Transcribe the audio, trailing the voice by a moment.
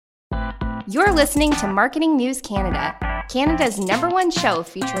You're listening to Marketing News Canada, Canada's #1 show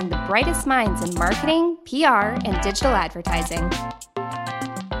featuring the brightest minds in marketing, PR, and digital advertising.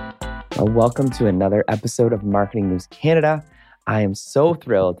 Welcome to another episode of Marketing News Canada. I am so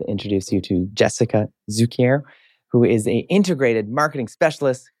thrilled to introduce you to Jessica Zucchier, who is an integrated marketing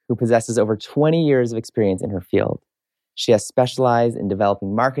specialist who possesses over 20 years of experience in her field. She has specialized in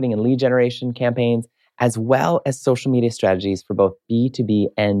developing marketing and lead generation campaigns, as well as social media strategies for both B2B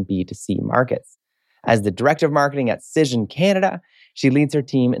and B2C markets. As the Director of Marketing at Cision Canada, she leads her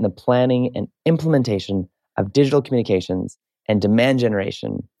team in the planning and implementation of digital communications and demand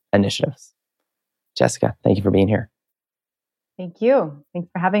generation initiatives. Jessica, thank you for being here. Thank you. Thanks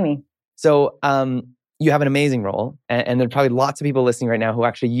for having me. So you have an amazing role, and there are probably lots of people listening right now who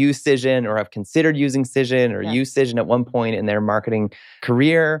actually use Cision or have considered using Cision or use Cision at one point in their marketing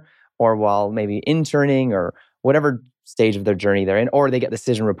career, or while maybe interning or whatever stage of their journey they're in, or they get the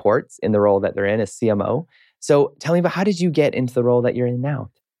Cision reports in the role that they're in as CMO. So tell me about, how did you get into the role that you're in now?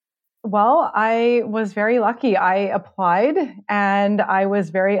 Well, I was very lucky. I applied and I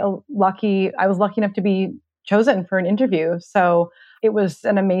was very lucky. I was lucky enough to be chosen for an interview. So it was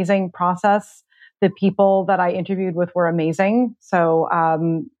an amazing process. The people that I interviewed with were amazing. So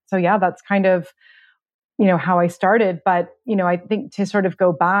yeah, that's kind of, how I started. But, I think to sort of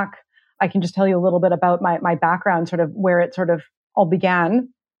go back, I can just tell you a little bit about my background, sort of where it sort of all began,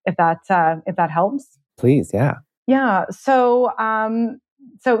 if that helps. Please, yeah. Yeah. So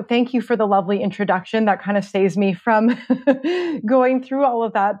thank you for the lovely introduction. That kind of saves me from going through all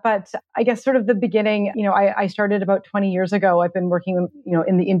of that. But I guess sort of the beginning, I started about 20 years ago. I've been working,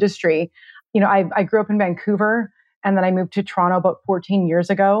 in the industry. I grew up in Vancouver, and then I moved to Toronto about 14 years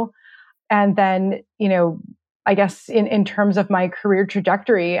ago. And then, I guess in terms of my career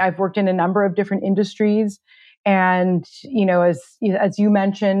trajectory, I've worked in a number of different industries. And, as you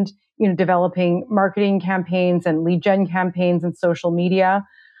mentioned, developing marketing campaigns and lead gen campaigns and social media.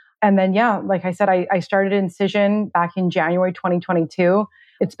 And then, like I said, I started in Cision back in January 2022.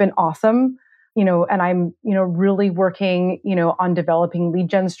 It's been awesome, and I'm, really working, on developing lead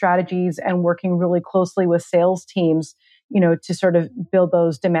gen strategies and working really closely with sales teams, to sort of build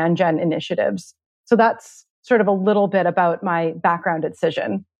those demand gen initiatives. So that's sort of a little bit about my background at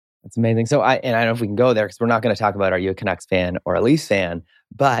Cision. That's amazing. So I don't know if we can go there because we're not going to talk about, are you a Canucks fan or a Leafs fan?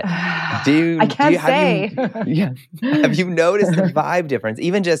 But I can't say. Have you noticed the vibe difference?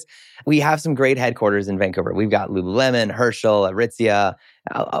 Even just, we have some great headquarters in Vancouver. We've got Lululemon, Herschel, Aritzia,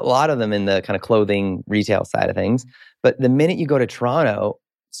 a lot of them in the kind of clothing retail side of things. But the minute you go to Toronto,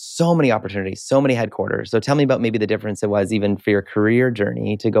 so many opportunities, so many headquarters. So tell me about maybe the difference it was even for your career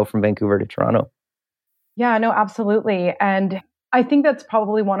journey to go from Vancouver to Toronto. Yeah, no, absolutely. And I think that's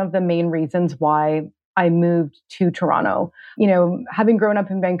probably one of the main reasons why I moved to Toronto. Having grown up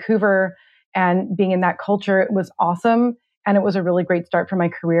in Vancouver and being in that culture, it was awesome. And it was a really great start for my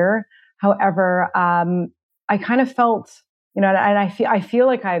career. However, I kind of felt, and I feel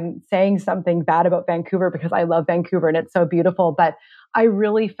like I'm saying something bad about Vancouver because I love Vancouver and it's so beautiful. But I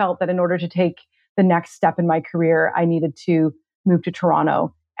really felt that in order to take the next step in my career, I needed to move to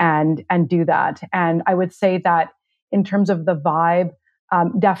Toronto and do that. And I would say that in terms of the vibe,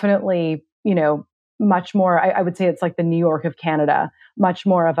 definitely, much more, I would say it's like the New York of Canada, much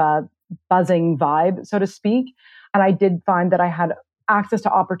more of a buzzing vibe, so to speak. And I did find that I had access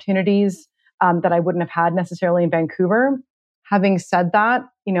to opportunities that I wouldn't have had necessarily in Vancouver. Having said that,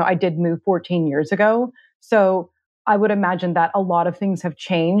 I did move 14 years ago. So I would imagine that a lot of things have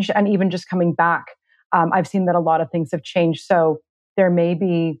changed. And even just coming back, I've seen that a lot of things have changed. So there may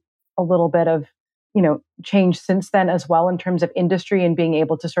be a little bit of, change since then as well in terms of industry and being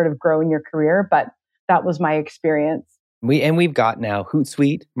able to sort of grow in your career. But that was my experience. We've got now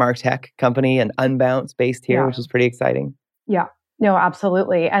Hootsuite, MarTech company, and Unbounce based here, which is pretty exciting. Yeah, no,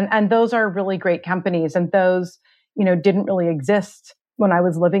 absolutely. And those are really great companies. And those, didn't really exist when I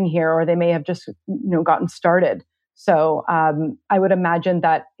was living here, or they may have just, gotten started. So I would imagine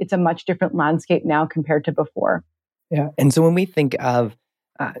that it's a much different landscape now compared to before. Yeah. And so when we think of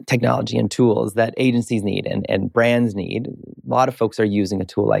technology and tools that agencies need and brands need, a lot of folks are using a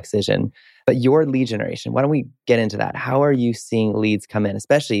tool like Cision. But your lead generation, why don't we get into that? How are you seeing leads come in,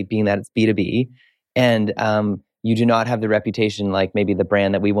 especially being that it's B2B and you do not have the reputation like maybe the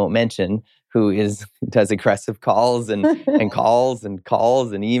brand that we won't mention, who does aggressive calls and calls and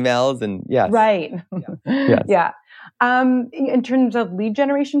emails and yes. Right. Yes. Yeah. In terms of lead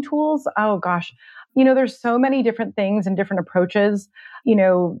generation tools, oh gosh, there's so many different things and different approaches.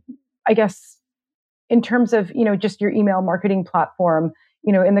 I guess in terms of, just your email marketing platform,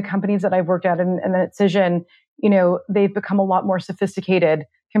 in the companies that I've worked at and at Cision, they've become a lot more sophisticated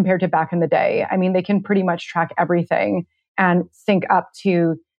compared to back in the day. I mean, they can pretty much track everything and sync up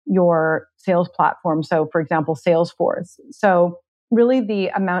to your sales platform. So, for example, Salesforce. So, really the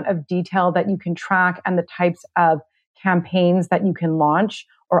amount of detail that you can track and the types of campaigns that you can launch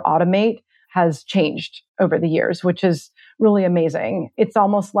or automate has changed over the years, which is really amazing. It's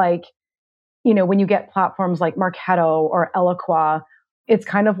almost like, when you get platforms like Marketo or Eloqua, it's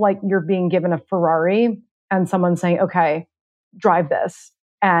kind of like you're being given a Ferrari and someone's saying, okay, drive this.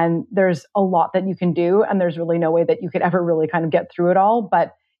 And there's a lot that you can do. And there's really no way that you could ever really kind of get through it all.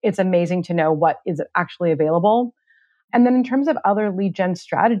 But it's amazing to know what is actually available. And then in terms of other lead gen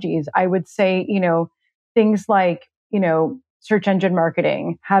strategies, I would say, things like, search engine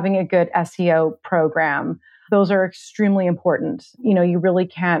marketing, having a good SEO program, those are extremely important. You really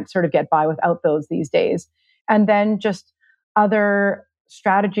can't sort of get by without those these days. And then just other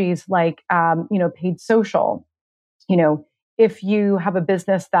strategies like, paid social. If you have a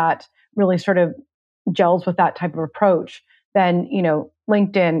business that really sort of gels with that type of approach, then,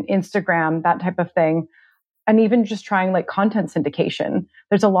 LinkedIn, Instagram, that type of thing. And even just trying like content syndication.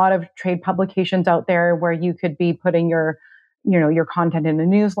 There's a lot of trade publications out there where you could be putting your content in a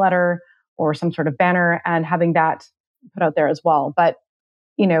newsletter or some sort of banner and having that put out there as well. But,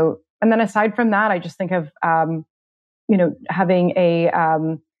 and then aside from that, I just think of, having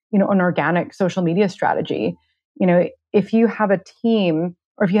an organic social media strategy. If you have a team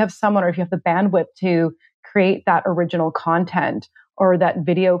or if you have someone or if you have the bandwidth to create that original content or that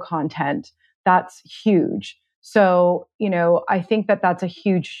video content, that's huge. So, I think that that's a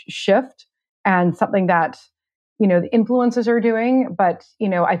huge shift and something that, the influencers are doing. But,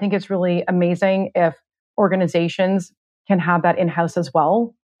 I think it's really amazing if organizations can have that in-house as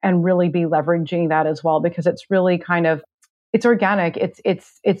well and really be leveraging that as well, because it's really kind of, it's organic.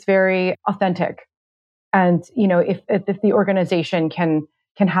 It's very authentic. And, if the organization can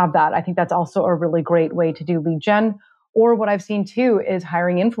have that, I think that's also a really great way to do lead gen. Or what I've seen too is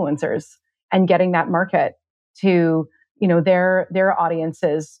hiring influencers and getting that market to, their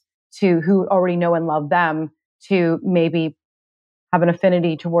audiences to who already know and love them to maybe have an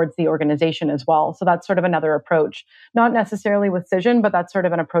affinity towards the organization as well. So that's sort of another approach, not necessarily with Cision, but that's sort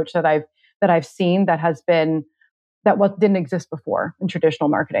of an approach that I've seen that what didn't exist before in traditional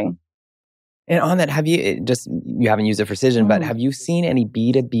marketing. And on that, you haven't used it for Cision, but have you seen any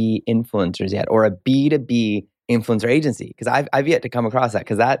B2B influencers yet, or a B2B influencer agency? Because I've yet to come across that,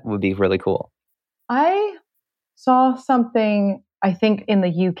 because that would be really cool. I saw something, I think, in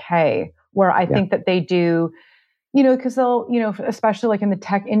the UK where I think that they do, because they'll, especially like in the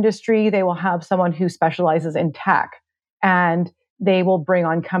tech industry, they will have someone who specializes in tech and they will bring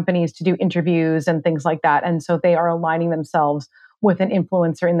on companies to do interviews and things like that. And so they are aligning themselves with an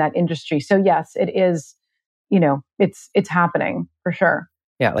influencer in that industry. So yes, it is, it's happening for sure.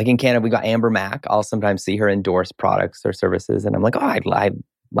 Yeah, like in Canada, we got Amber Mack. I'll sometimes see her endorse products or services, and I'm like, oh, I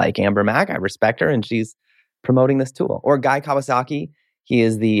like Amber Mack. I respect her, and she's promoting this tool. Or Guy Kawasaki, he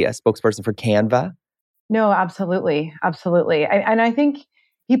is the spokesperson for Canva. No, absolutely, absolutely. And I think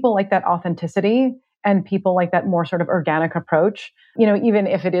people like that authenticity, and people like that more sort of organic approach. Even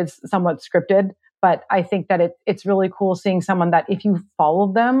if it is somewhat scripted, but I think that it's really cool seeing someone that if you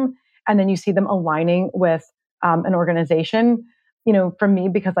follow them and then you see them aligning with an organization. For me,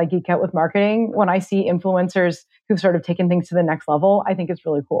 because I geek out with marketing, when I see influencers who've sort of taken things to the next level, I think it's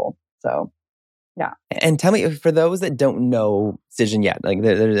really cool. So, yeah. And tell me, for those that don't know Cision yet, like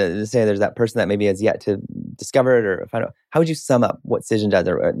there's that person that maybe has yet to discover it or find out, how would you sum up what Cision does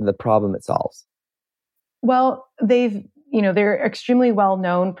or the problem it solves? Well, they're extremely well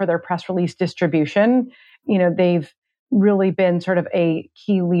known for their press release distribution. They've really been sort of a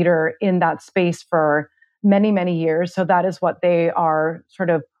key leader in that space for many, many years. So that is what they are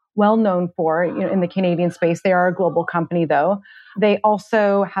sort of well known for in the Canadian space. They are a global company, though. They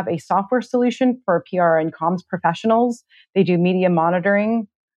also have a software solution for PR and comms professionals. They do media monitoring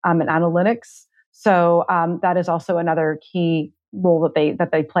and analytics. So that is also another key role that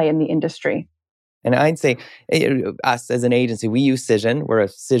they play in the industry. And I'd say us as an agency, we use Cision. We're a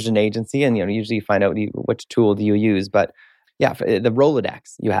Cision agency, and usually you find out which tool do you use, but yeah, the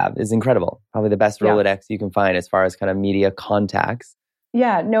Rolodex you have is incredible. Probably the best Rolodex you can find as far as kind of media contacts.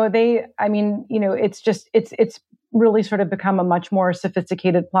 Yeah, no, it's really sort of become a much more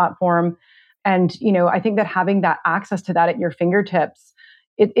sophisticated platform. And, I think that having that access to that at your fingertips,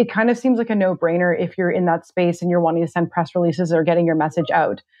 it kind of seems like a no-brainer if you're in that space and you're wanting to send press releases or getting your message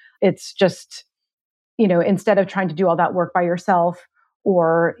out. It's just, instead of trying to do all that work by yourself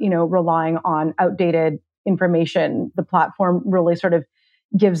or, relying on outdated information, the platform really sort of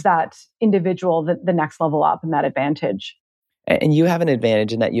gives that individual the next level up and that advantage. And you have an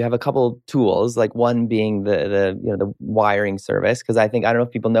advantage in that you have a couple tools, like one being the wiring service. Because I don't know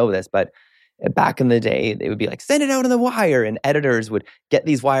if people know this, but back in the day, they would be like, send it out on the wire, and editors would get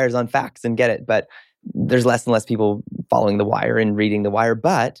these wires on fax and get it. But there's less and less people following the wire and reading the wire.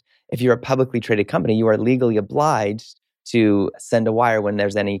 But if you're a publicly traded company, you are legally obliged to send a wire when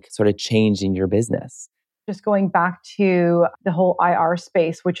there's any sort of change in your business. Just going back to the whole IR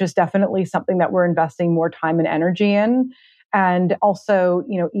space, which is definitely something that we're investing more time and energy in. And also,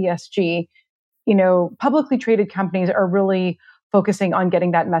 ESG, publicly traded companies are really focusing on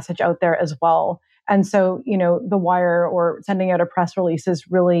getting that message out there as well. And so, the wire or sending out a press release is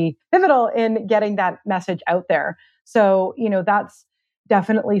really pivotal in getting that message out there. So, that's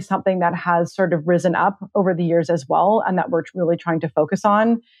definitely something that has sort of risen up over the years as well, and that we're really trying to focus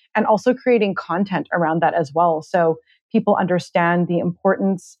on, and also creating content around that as well. So people understand the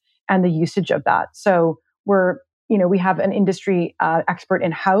importance and the usage of that. So we have an industry expert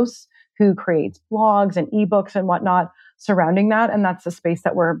in-house who creates blogs and ebooks and whatnot surrounding that. And that's the space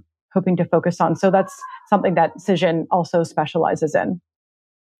that we're hoping to focus on. So that's something that Cision also specializes in.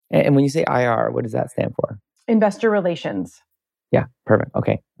 And when you say IR, what does that stand for? Investor relations. Yeah, perfect.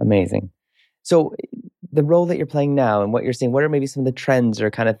 Okay, amazing. So the role that you're playing now and what you're seeing, what are maybe some of the trends or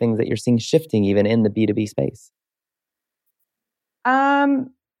kind of things that you're seeing shifting even in the B2B space? I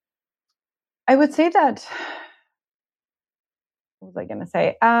would say that, what was I going to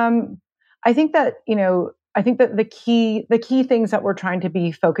say? I think that, the key things that we're trying to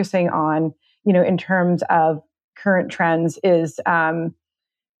be focusing on, in terms of current trends is,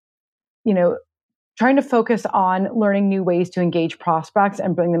 trying to focus on learning new ways to engage prospects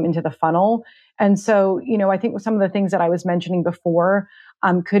and bring them into the funnel. And so, I think some of the things that I was mentioning before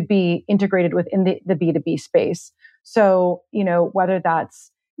could be integrated within the B2B space. So, whether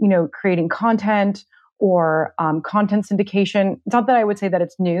that's, creating content or content syndication. It's not that I would say that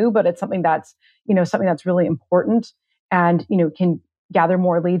it's new, but it's something that's really important and, can gather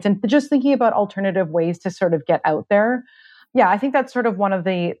more leads, and just thinking about alternative ways to sort of get out there. Yeah, I think that's sort of one of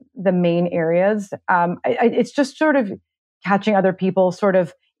the main areas. It's just sort of catching other people sort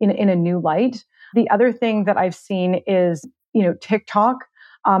of in a new light. The other thing that I've seen is, TikTok.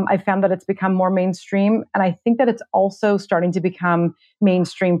 I found that it's become more mainstream, and I think that it's also starting to become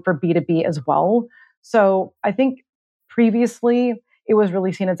mainstream for B2B as well. So I think previously it was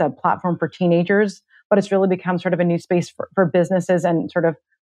really seen as a platform for teenagers, but it's really become sort of a new space for businesses and sort of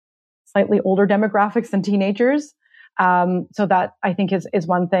slightly older demographics than teenagers. So that I think is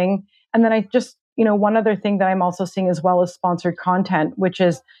one thing. And then I just, one other thing that I'm also seeing as well is sponsored content, which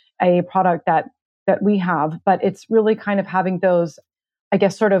is a product that we have, but it's really kind of having those, I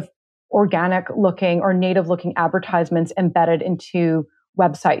guess, sort of organic looking or native looking advertisements embedded into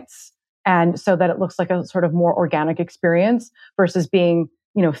websites. And so that it looks like a sort of more organic experience versus being,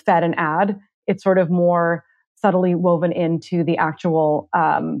 fed an ad. It's sort of more subtly woven into the actual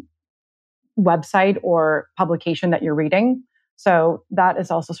website or publication that you're reading. So that is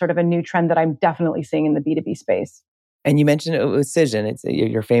also sort of a new trend that I'm definitely seeing in the B2B space. And you mentioned it was Cision.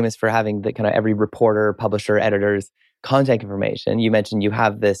 You're famous for having the kind of every reporter, publisher, editor's contact information. You mentioned you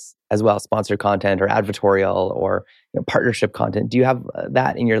have this as well, sponsored content or advertorial or partnership content. Do you have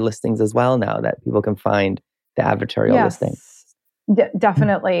that in your listings as well now that people can find the advertorial listing?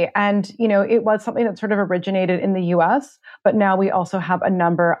 Definitely. And, it was something that sort of originated in the US, but now we also have a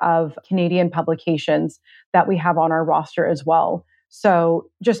number of Canadian publications that we have on our roster as well. So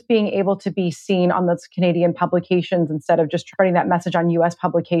just being able to be seen on those Canadian publications instead of just spreading that message on US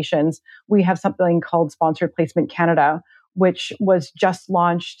publications, we have something called Sponsored Placement Canada, which was just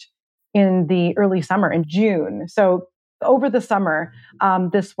launched in the early summer in June. So over the summer,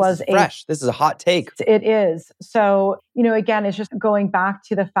 this was fresh. This is a hot take. It is. So, again, it's just going back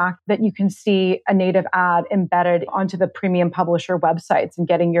to the fact that you can see a native ad embedded onto the premium publisher websites and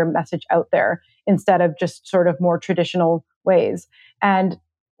getting your message out there instead of just sort of more traditional ways. And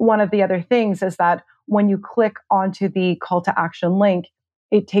one of the other things is that when you click onto the call to action link,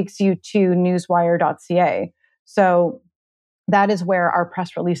 it takes you to newswire.ca. So that is where our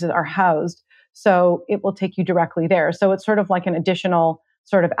press releases are housed. So it will take you directly there. So it's sort of like an additional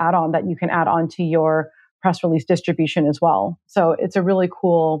sort of add-on that you can add on to your press release distribution as well. So it's a really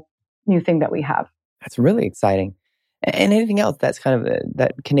cool new thing that we have. That's really exciting. And anything else that's kind of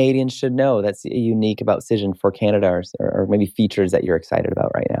that Canadians should know that's unique about Cision for Canada or maybe features that you're excited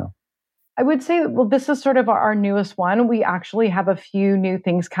about right now? I would say, well, this is sort of our newest one. We actually have a few new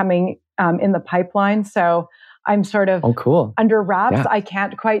things coming in the pipeline. So I'm sort of under wraps. Yeah. I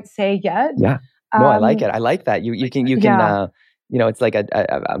can't quite say yet. Yeah. No, I like it. I like that. You can it's like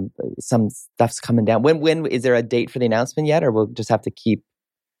some stuff's coming down. When is there a date for the announcement yet, or we'll just have to keep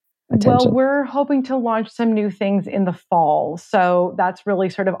attention? Well, we're hoping to launch some new things in the fall. So that's really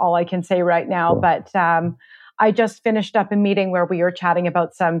sort of all I can say right now. Cool. But I just finished up a meeting where we were chatting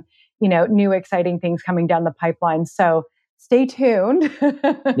about some, new exciting things coming down the pipeline. So stay tuned.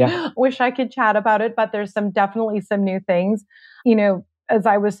 Yeah. Wish I could chat about it, but there's definitely some new things. As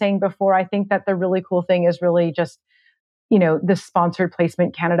I was saying before, I think that the really cool thing is really just, the Sponsored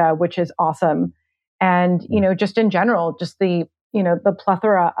Placement Canada, which is awesome. And, just in general, just the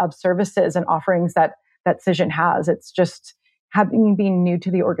plethora of services and offerings that Cision has. It's just, having been new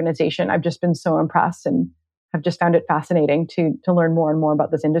to the organization, I've just been so impressed and have just found it fascinating to learn more and more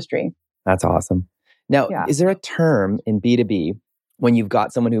about this industry. That's awesome. Now, Is there a term in B2B when you've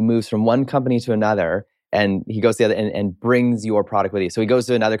got someone who moves from one company to another and he goes to the other and brings your product with you? So he goes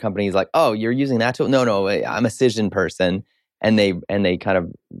to another company, he's like, oh, you're using that tool? No, I'm a Cision person. And they kind of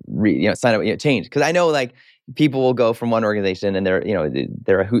sign up, change. Because I know like people will go from one organization and they're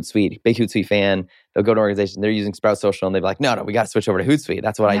a Hootsuite, big Hootsuite fan. They'll go to an organization, they're using Sprout Social, and they're like, no, we got to switch over to Hootsuite.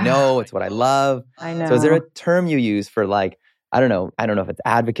 That's what I know. It's what I love. I know. So is there a term you use for like, I don't know if it's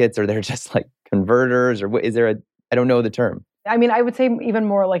advocates or they're just like converters, or what is there I don't know the term. I mean, I would say even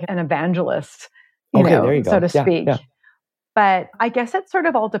more like an evangelist, there you go. So to speak. Yeah. But I guess it sort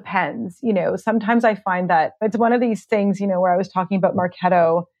of all depends. Sometimes I find that it's one of these things, where I was talking about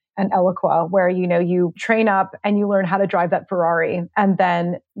Marketo and Eloqua, where, you train up and you learn how to drive that Ferrari and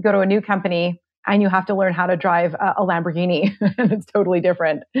then go to a new company and you have to learn how to drive a Lamborghini and it's totally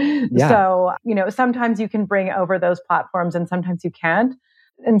different. Yeah. So, sometimes you can bring over those platforms and sometimes you can't.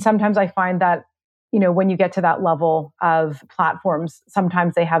 And sometimes I find that, when you get to that level of platforms,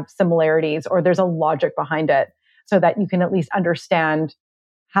 sometimes they have similarities or there's a logic behind it, so that you can at least understand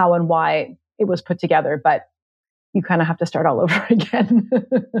how and why it was put together. But you kind of have to start all over again.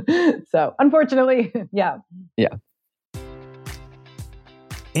 So unfortunately, yeah.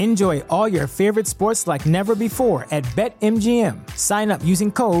 Enjoy all your favorite sports like never before at BetMGM. Sign up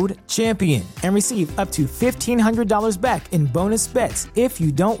using code CHAMPION and receive up to $1,500 back in bonus bets if you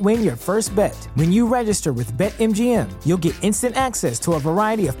don't win your first bet. When you register with BetMGM, you'll get instant access to a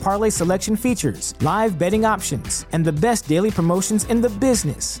variety of parlay selection features, live betting options, and the best daily promotions in the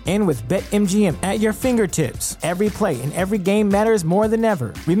business. And with BetMGM at your fingertips, every play and every game matters more than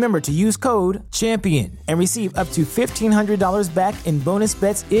ever. Remember to use code CHAMPION and receive up to $1,500 back in bonus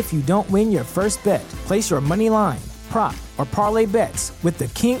bets if you don't win your first bet. Place your money line, prop, or parlay bets with the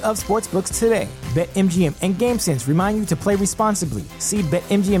king of sportsbooks today. BetMGM and GameSense remind you to play responsibly. See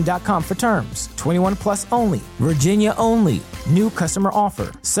BetMGM.com for terms. 21 plus only. Virginia only. New customer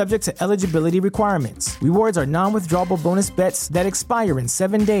offer. Subject to eligibility requirements. Rewards are non-withdrawable bonus bets that expire in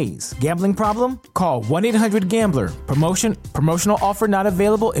 7 days. Gambling problem? Call 1-800-GAMBLER. Promotional offer not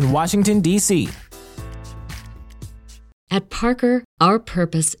available in Washington, D.C. At Parker, our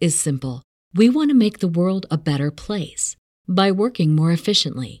purpose is simple. We want to make the world a better place by working more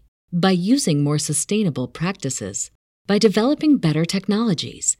efficiently, by using more sustainable practices, by developing better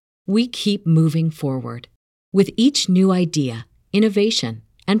technologies. We keep moving forward. With each new idea, innovation,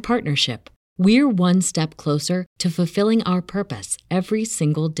 and partnership, we're one step closer to fulfilling our purpose every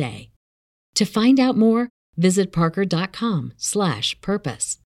single day. To find out more, visit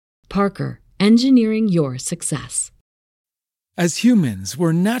parker.com/purpose. Parker, engineering your success. As humans,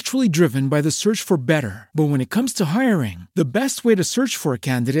 we're naturally driven by the search for better. But when it comes to hiring, the best way to search for a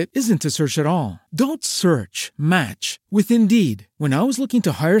candidate isn't to search at all. Don't search, match with Indeed. When I was looking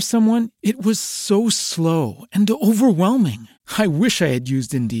to hire someone, it was so slow and overwhelming. I wish I had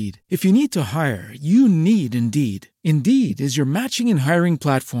used Indeed. If you need to hire, you need Indeed. Indeed is your matching and hiring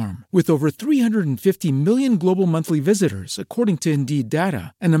platform with over 350 million global monthly visitors, according to Indeed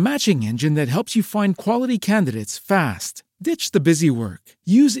data, and a matching engine that helps you find quality candidates fast. Ditch the busy work.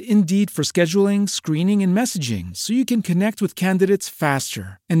 Use Indeed for scheduling, screening, and messaging so you can connect with candidates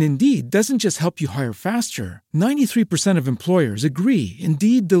faster. And Indeed doesn't just help you hire faster. 93% of employers agree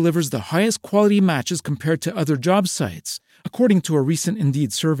Indeed delivers the highest quality matches compared to other job sites, according to a recent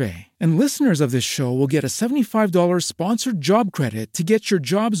Indeed survey. And listeners of this show will get a $75 sponsored job credit to get your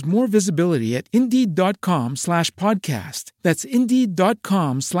jobs more visibility at Indeed.com/podcast. That's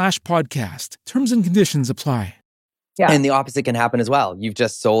Indeed.com/podcast. Terms and conditions apply. Yeah. And the opposite can happen as well. You've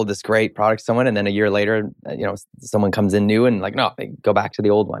just sold this great product to someone, and then a year later, someone comes in new and like, no, they go back to the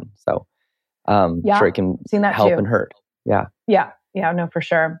old one. So sure it can help and hurt. Yeah. Yeah, no, for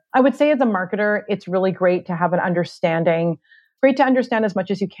sure. I would say as a marketer, it's really great to have an understanding, great to understand as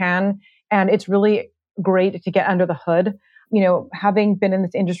much as you can. And it's really great to get under the hood. Having been in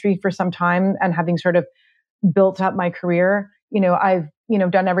this industry for some time and having sort of built up my career, I've,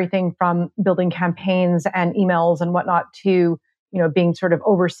 done everything from building campaigns and emails and whatnot to, being sort of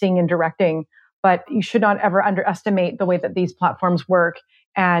overseeing and directing. But you should not ever underestimate the way that these platforms work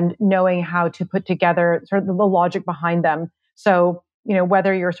and knowing how to put together sort of the logic behind them. So,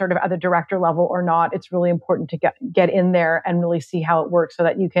 whether you're sort of at the director level or not, it's really important to get in there and really see how it works so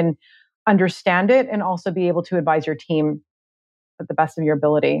that you can understand it and also be able to advise your team at the best of your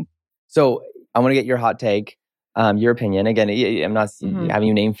ability. So I want to get your hot take, your opinion. Again, I'm not having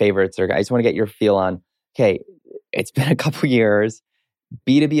you name favorites, or I just want to get your feel on, okay, it's been a couple years,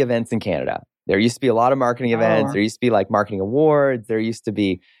 B2B events in Canada. There used to be a lot of marketing events. There used to be like marketing awards. There used to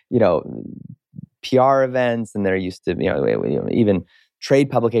be, PR events, and there used to be, even trade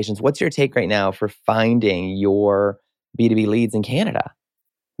publications. What's your take right now for finding your B2B leads in Canada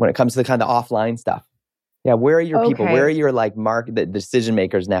when it comes to the kind of offline stuff? Yeah, where are your people? Where are your the decision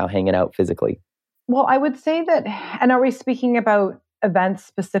makers now hanging out physically? Well, I would say that, and are we speaking about events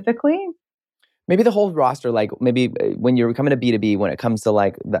specifically? Maybe the whole roster, like maybe when you're coming to B2B, when it comes to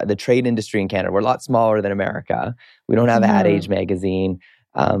like the trade industry in Canada, we're a lot smaller than America. We don't have Ad Age magazine.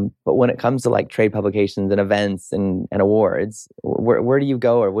 But when it comes to like trade publications and events and awards, where do you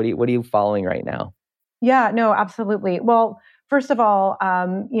go, or what are you following right now? Yeah, no, absolutely. Well, first of all,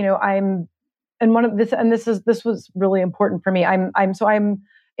 I'm, and one of this, and this was really important for me. I'm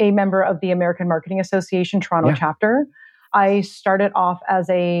a member of the American Marketing Association Toronto chapter. I started off as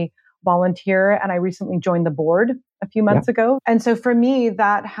a volunteer, and I recently joined the board a few months ago. And so for me,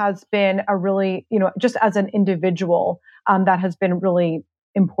 that has been a really, just as an individual, that has been really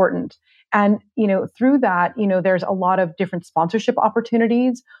important. And, through that, there's a lot of different sponsorship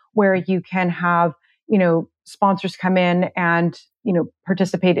opportunities where you can have, sponsors come in and,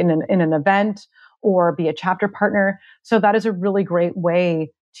 participate in an event or be a chapter partner. So that is a really great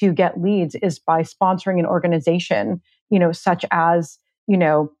way to get leads, is by sponsoring an organization, such as,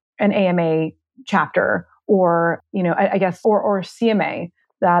 an AMA chapter, or, I guess, or CMA,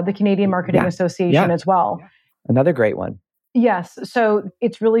 the Canadian Marketing Association as well. Yeah. Another great one. Yes. So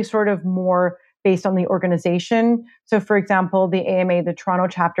it's really sort of more based on the organization. So for example, the AMA, the Toronto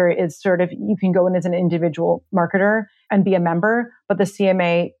chapter, is sort of, you can go in as an individual marketer and be a member, but the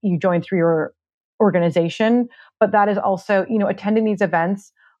CMA, you join through your organization. But that is also, attending these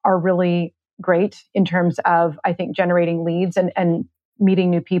events are really great in terms of, I think, generating leads and meeting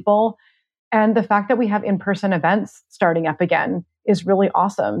new people. And the fact that we have in-person events starting up again is really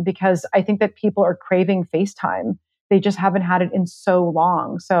awesome, because I think that people are craving FaceTime. They just haven't had it in so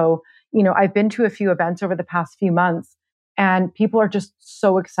long. So, I've been to a few events over the past few months, and people are just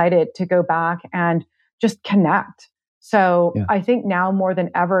so excited to go back and just connect. So I think now more than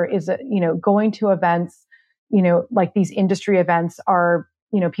ever is, going to events, like these industry events are,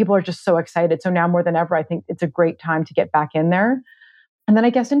 people are just so excited. So now more than ever, I think it's a great time to get back in there. And then I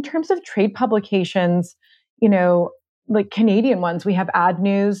guess in terms of trade publications, like Canadian ones, we have Ad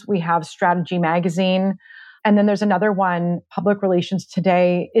News, we have Strategy Magazine. And then there's another one, Public Relations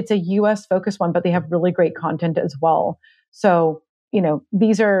Today. It's a US focused one, but they have really great content as well. So,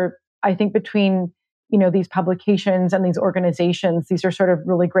 these are, I think, between, these publications and these organizations, these are sort of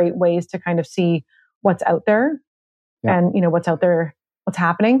really great ways to kind of see what's out there and, what's out there, what's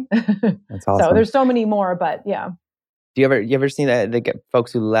happening. That's awesome. So there's so many more, but yeah. Do you ever seen the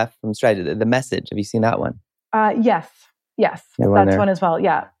folks who left from Strategy, the Message? Have you seen that one? Yes. That's one as well.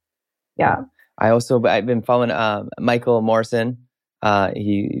 Yeah. I've been following Michael Morrison.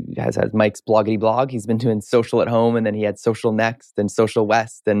 He has Mike's Bloggity Blog. He's been doing Social at Home, and then he had Social Next and Social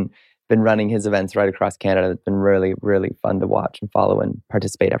West, and been running his events right across Canada. It's been really, really fun to watch and follow and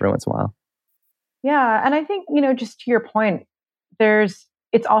participate every once in a while. Yeah. And I think, just to your point,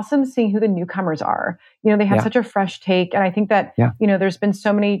 it's awesome seeing who the newcomers are. They have such a fresh take. And I think that, there's been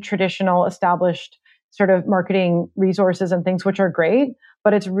so many traditional established sort of marketing resources and things, which are great,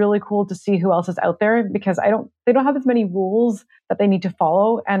 but it's really cool to see who else is out there, because they don't have as many rules that they need to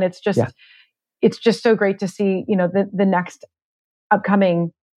follow. And it's just so great to see, the next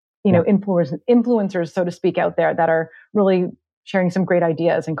upcoming, influencers, so to speak, out there that are really sharing some great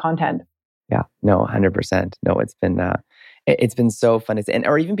ideas and content. Yeah, no, 100%. No, it's been so fun.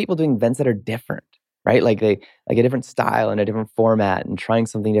 Or even people doing events that are different, right? Like a different style and a different format, and trying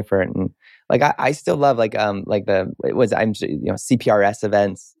something different. And like I still love CPRS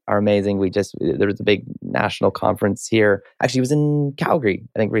events are amazing. There was a big national conference here. Actually, it was in Calgary,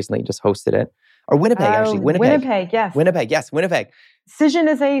 I think recently, just hosted it. Or Winnipeg, actually. Winnipeg, yes. Winnipeg. Cision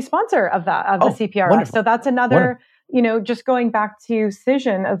is a sponsor of the CPRS. Wonderful. So that's another, just going back to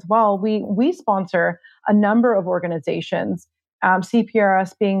Cision as well, we sponsor a number of organizations,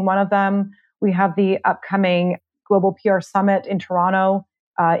 CPRS being one of them. We have the upcoming Global PR Summit in Toronto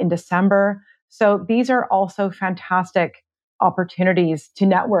in December. So these are also fantastic opportunities to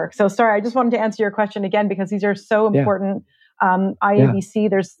network. So sorry, I just wanted to answer your question again because these are so important. IABC,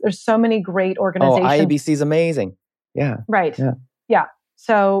 there's so many great organizations. Oh, IABC is amazing. Yeah. Right. Yeah.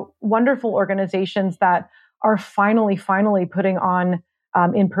 So wonderful organizations that are finally putting on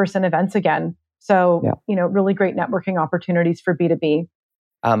in-person events again. So, really great networking opportunities for B2B.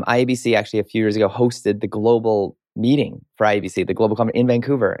 IABC actually a few years ago hosted the global meeting for IABC, the global conference in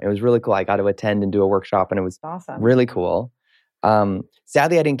Vancouver. It was really cool. I got to attend and do a workshop, and it was awesome. Really cool.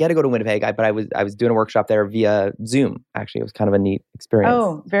 Sadly, I didn't get to go to Winnipeg, but I was doing a workshop there via Zoom. Actually, it was kind of a neat experience.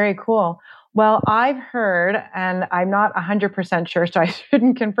 Oh, very cool. Well, I've heard, and I'm not 100% sure, so I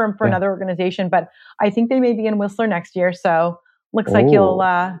shouldn't confirm for another organization, but I think they may be in Whistler next year. So looks like you'll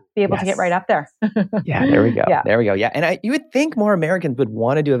be able to get right up there. Yeah, there we go. There we go. Yeah, and you would think more Americans would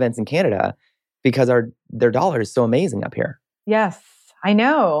want to do events in Canada because their dollar is so amazing up here. Yes, I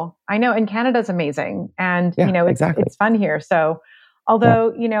know. And Canada's amazing, and it's fun here. So,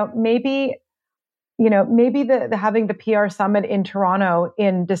 although maybe the having the PR Summit in Toronto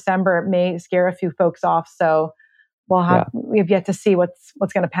in December may scare a few folks off. So we've yet to see what's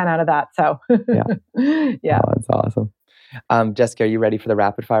going to pan out of that. So yeah, oh, that's awesome. Jessica, are you ready for the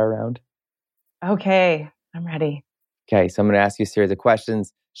rapid fire round? Okay, I'm ready. Okay, so I'm going to ask you a series of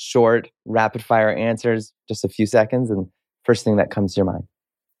questions, short, rapid fire answers, just a few seconds, and first thing that comes to your mind.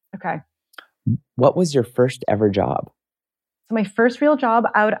 Okay. What was your first ever job? So my first real job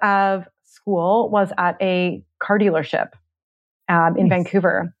out of school was at a car dealership in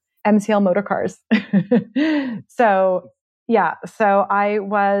Vancouver, MCL Motor Cars. So I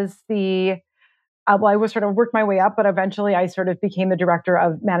was I was sort of worked my way up, but eventually I sort of became the director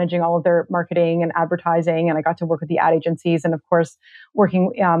of managing all of their marketing and advertising. And I got to work with the ad agencies. And of course,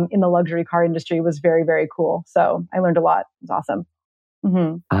 working in the luxury car industry was very, very cool. So I learned a lot. It was awesome.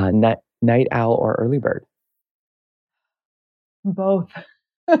 Mm-hmm. Night owl or early bird? Both.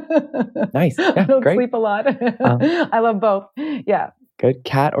 Nice. Yeah, I don't great. sleep a lot. I love both. Yeah. Good.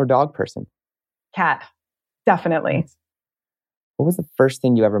 Cat or dog person? Cat. Definitely. Nice. What was the first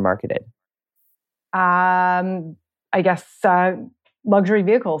thing you ever marketed? I guess luxury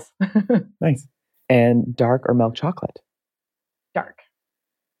vehicles. Nice. And dark or milk chocolate? Dark.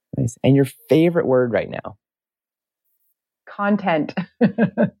 Nice. And your favorite word right now? Content.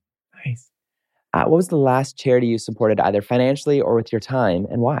 Nice. What was the last charity you supported, either financially or with your time,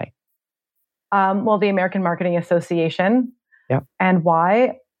 and why? Well, the American Marketing Association. Yeah. And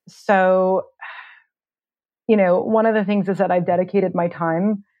why? So, one of the things is that I've dedicated my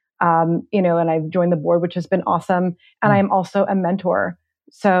time, and I've joined the board, which has been awesome. And I'm also a mentor.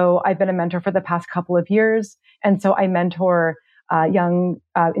 So I've been a mentor for the past couple of years. And so I mentor young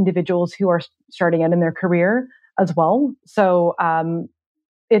individuals who are starting out in their career as well. So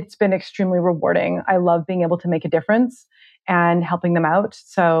it's been extremely rewarding. I love being able to make a difference and helping them out.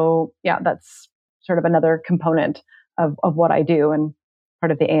 So that's sort of another component of what I do and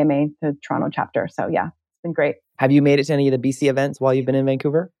part of the AMA, the Toronto chapter. So it's been great. Have you made it to any of the BC events while you've been in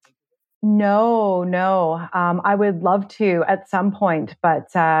Vancouver? No. I would love to at some point, but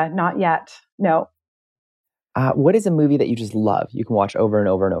not yet. No. What is a movie that you just love? You can watch over and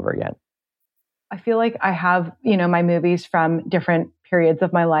over and over again. I feel like I have, my movies from different periods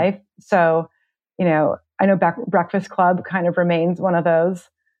of my life. So, I know Breakfast Club kind of remains one of those.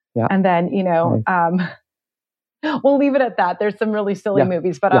 Yeah. And then, we'll leave it at that. There's some really silly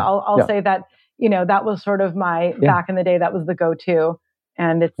movies, but I'll say that, that was sort of my back in the day, that was the go-to.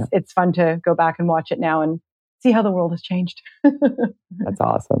 And it's fun to go back and watch it now and see how the world has changed. That's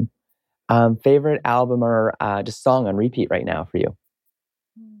awesome. Favorite album or just song on repeat right now for you?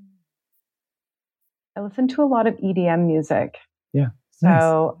 I listen to a lot of EDM music. Yeah.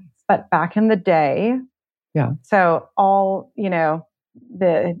 So, but back in the day, so all,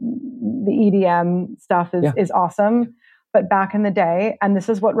 the EDM stuff is awesome. But back in the day, and this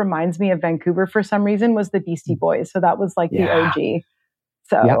is what reminds me of Vancouver for some reason, was the Beastie Boys. So that was like the OG.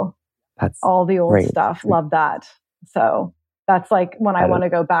 So that's all the old stuff. Love that. So that's like when I want to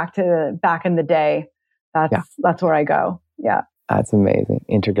go back to back in the day, that's where I go. Yeah. That's amazing.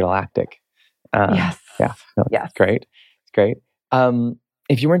 Intergalactic. Yes. Yeah. No, yes. Great. It's great.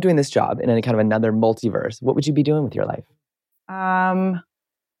 If you weren't doing this job in any kind of another multiverse, what would you be doing with your life? I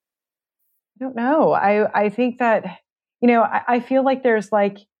don't know. I think that, I feel like there's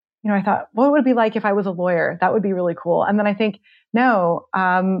like, I thought, what would it be like if I was a lawyer? That would be really cool. And then I think, no,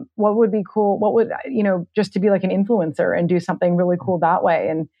 what would be cool? What would, just to be like an influencer and do something really cool that way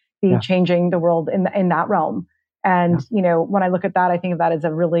and be changing the world in that realm. And, when I look at that, I think of that as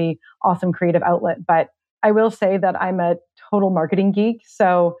a really awesome creative outlet. But, I will say that I'm a total marketing geek.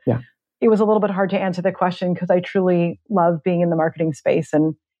 So Yeah. it was a little bit hard to answer the question because I truly love being in the marketing space.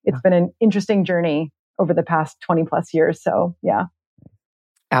 And it's been an interesting journey over the past 20 plus years. So yeah.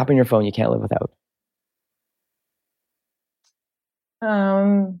 App on your phone you can't live without.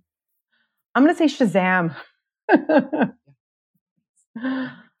 I'm going to say Shazam.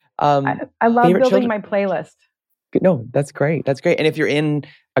 I love building my playlist. No, that's great. That's great. And if you're in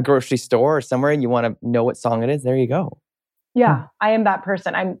a grocery store or somewhere and you want to know what song it is, there you go. Yeah, I am that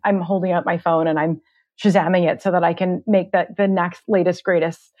person. I'm holding out my phone and I'm Shazamming it so that I can make the next latest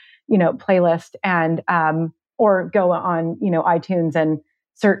greatest, playlist and or go on, iTunes and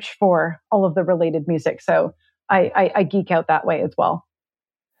search for all of the related music. So I geek out that way as well.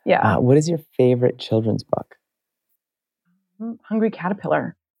 Yeah. What is your favorite children's book? Hungry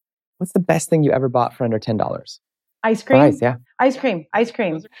Caterpillar. What's the best thing you ever bought for under $10? Ice cream. Price, yeah. Ice cream.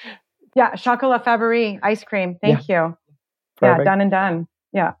 Yeah, Chocolat Favori ice cream. Thank you. Perfect. Yeah, done and done.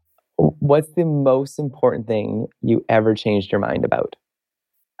 Yeah. What's the most important thing you ever changed your mind about?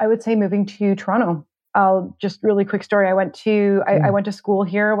 I would say moving to Toronto. I'll just really quick story. I went to school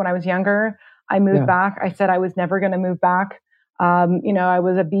here when I was younger. I moved back. I said I was never going to move back. I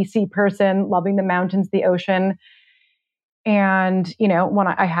was a BC person, loving the mountains, the ocean. And, when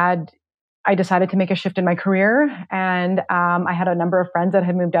I decided to make a shift in my career, and I had a number of friends that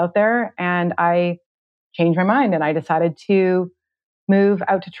had moved out there, and I changed my mind and I decided to move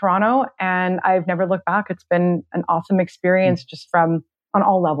out to Toronto, and I've never looked back. It's been an awesome experience just on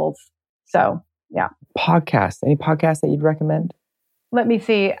all levels. So, yeah. Podcast. Any podcast that you'd recommend? Let me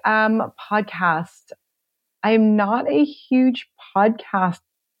see. Podcast. I'm not a huge podcast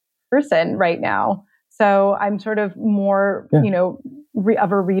person right now. So I'm sort of more,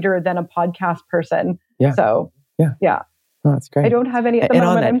 of a reader than a podcast person. Yeah. So, yeah. Oh, that's great. I don't have any at the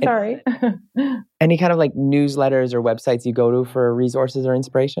moment. I'm sorry. Any kind of like newsletters or websites you go to for resources or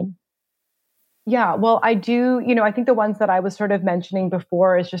inspiration? Yeah, well, I do. I think the ones that I was sort of mentioning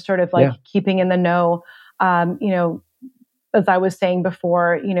before is just sort of like keeping in the know. As I was saying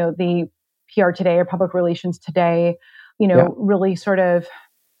before, the PR Today or Public Relations Today, really sort of,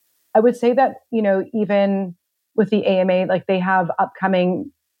 I would say that, even with the AMA, like they have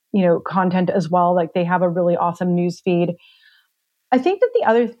upcoming, content as well. Like they have a really awesome news feed. I think that the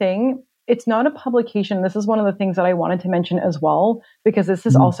other thing, it's not a publication. This is one of the things that I wanted to mention as well, because this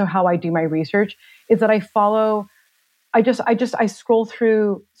is also how I do my research, is that I scroll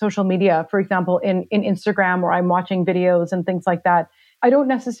through social media, for example, in Instagram, where I'm watching videos and things like that. I don't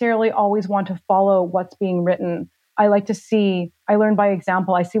necessarily always want to follow what's being written. I like to see, I learn by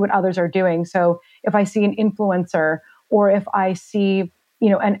example. I see what others are doing. So if I see an influencer or if I see,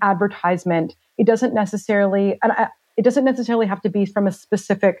 an advertisement, it doesn't necessarily have to be from a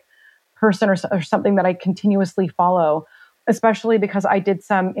specific person or something that I continuously follow, especially because I did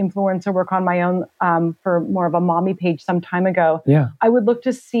some influencer work on my own for more of a mommy page some time ago. Yeah. I would look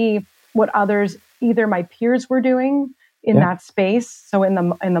to see what others, either my peers were doing in that space, so in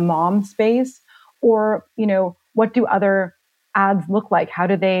the mom space, or, what do other ads look like? How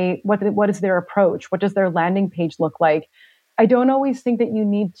do they, what is their approach? What does their landing page look like? I don't always think that you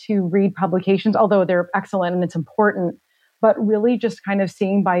need to read publications, although they're excellent and it's important, but really just kind of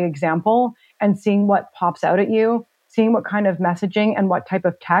seeing by example and seeing what pops out at you, seeing what kind of messaging and what type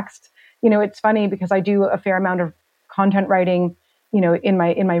of text. It's funny because I do a fair amount of content writing, in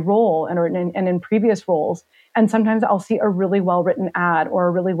my role and in previous roles. And sometimes I'll see a really well-written ad or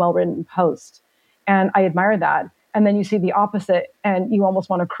a really well-written post, and I admire that. And then you see the opposite and you almost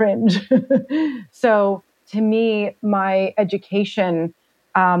want to cringe. So to me, my education,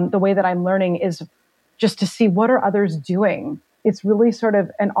 the way that I'm learning is just to see what are others doing. It's really sort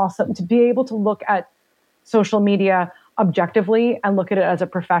of an awesome to be able to look at social media objectively and look at it as a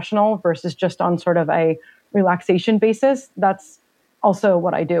professional versus just on sort of a relaxation basis. That's also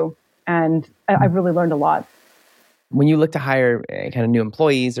what I do. And I've really learned a lot. When you look to hire kind of new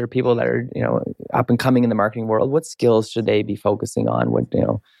employees or people that are, up and coming in the marketing world, what skills should they be focusing on?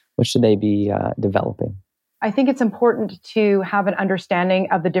 What should they be developing? I think it's important to have an understanding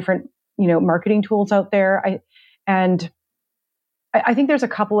of the different, marketing tools out there. I think there's a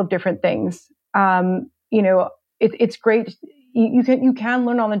couple of different things. It's great. You can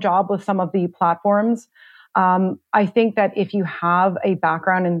learn on the job with some of the platforms. I think that if you have a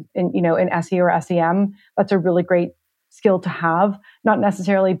background in SEO or SEM, that's a really great skill to have, not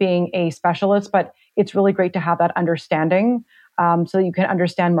necessarily being a specialist, but it's really great to have that understanding, so you can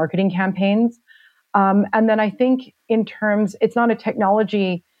understand marketing campaigns. And then I think in terms, it's not a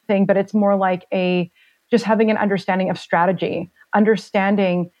technology thing, but it's more like just having an understanding of strategy,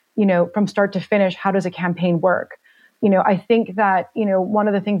 understanding from start to finish, how does a campaign work? I think that, one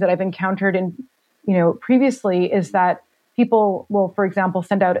of the things that I've encountered in, previously is that people will, for example,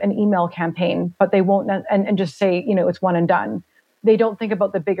 send out an email campaign, but they won't, and just say, it's one and done. They don't think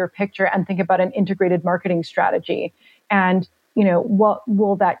about the bigger picture and think about an integrated marketing strategy. And, what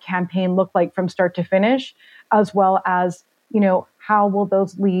will that campaign look like from start to finish, as well as, how will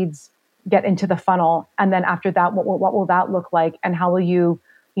those leads get into the funnel? And then after that, what will that look like? And how will you,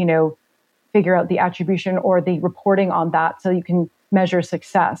 figure out the attribution or the reporting on that so you can measure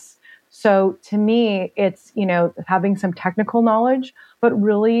success? So to me, it's, having some technical knowledge, but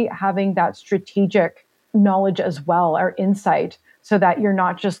really having that strategic knowledge as well, or insight, so that you're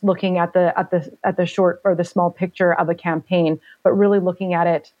not just looking at the short or the small picture of a campaign, but really looking at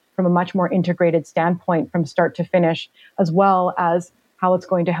it from a much more integrated standpoint from start to finish, as well as how it's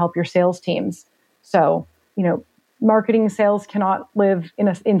going to help your sales teams. So, marketing and sales cannot live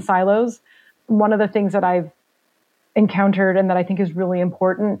in silos. One of the things that I've encountered and that I think is really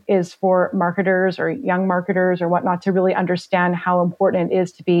important is for marketers or young marketers or whatnot to really understand how important it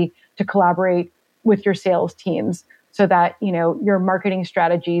is to collaborate with your sales teams, so that, your marketing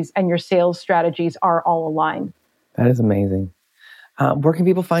strategies and your sales strategies are all aligned. That is amazing. Where can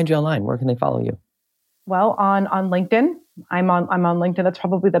people find you online? Where can they follow you? Well, on LinkedIn. I'm on LinkedIn. That's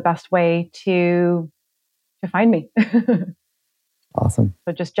probably the best way to find me. Awesome.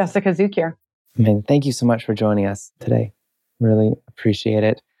 So just Jessica Zucchier. Man, thank you so much for joining us today. Really appreciate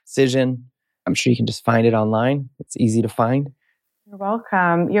it. Cision, I'm sure you can just find it online. It's easy to find. You're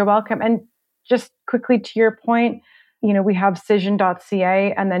welcome. And just quickly to your point, we have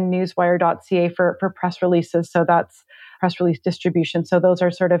cision.ca and then newswire.ca for press releases. So that's press release distribution. So those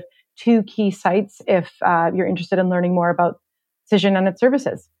are sort of two key sites if you're interested in learning more about Cision and its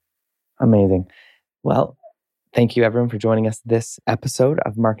services. Amazing. Well, thank you everyone for joining us this episode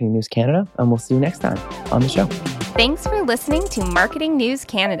of Marketing News Canada, and we'll see you next time on the show. Thanks for listening to Marketing News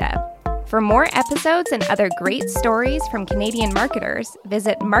Canada. For more episodes and other great stories from Canadian marketers,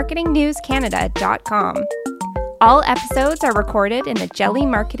 visit marketingnewscanada.com. All episodes are recorded in the Jelly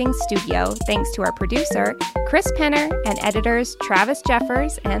Marketing Studio thanks to our producer, Chris Penner, and editors Travis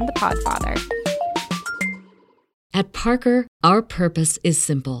Jeffers and The Podfather. At Parker, our purpose is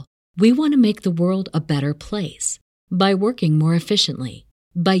simple. We want to make the world a better place by working more efficiently,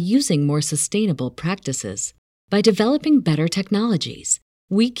 by using more sustainable practices, by developing better technologies.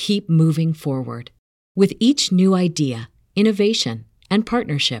 We keep moving forward. With each new idea, innovation, and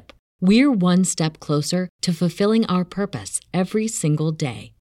partnership, we're one step closer to fulfilling our purpose every single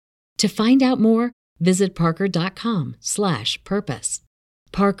day. To find out more, visit parker.com/purpose.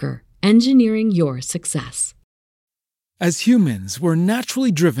 Parker, engineering your success. As humans, we're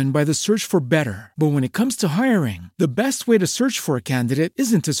naturally driven by the search for better. But when it comes to hiring, the best way to search for a candidate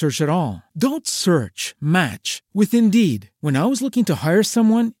isn't to search at all. Don't search, match with Indeed. When I was looking to hire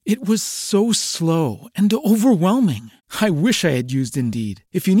someone, it was so slow and overwhelming. I wish I had used Indeed.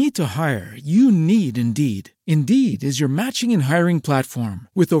 If you need to hire, you need Indeed. Indeed is your matching and hiring platform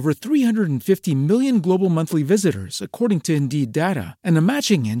with over 350 million global monthly visitors, according to Indeed data, and a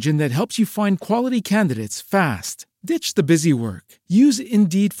matching engine that helps you find quality candidates fast. Ditch the busy work. Use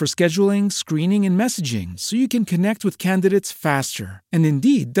Indeed for scheduling, screening, and messaging so you can connect with candidates faster. And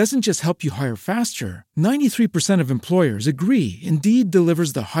Indeed doesn't just help you hire faster. 93% of employers agree Indeed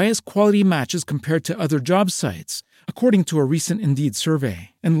delivers the highest quality matches compared to other job sites, according to a recent Indeed survey.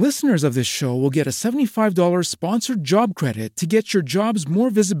 And listeners of this show will get a $75 sponsored job credit to get your jobs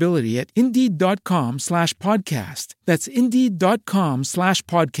more visibility at Indeed.com/podcast. That's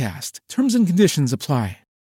Indeed.com/podcast. Terms and conditions apply.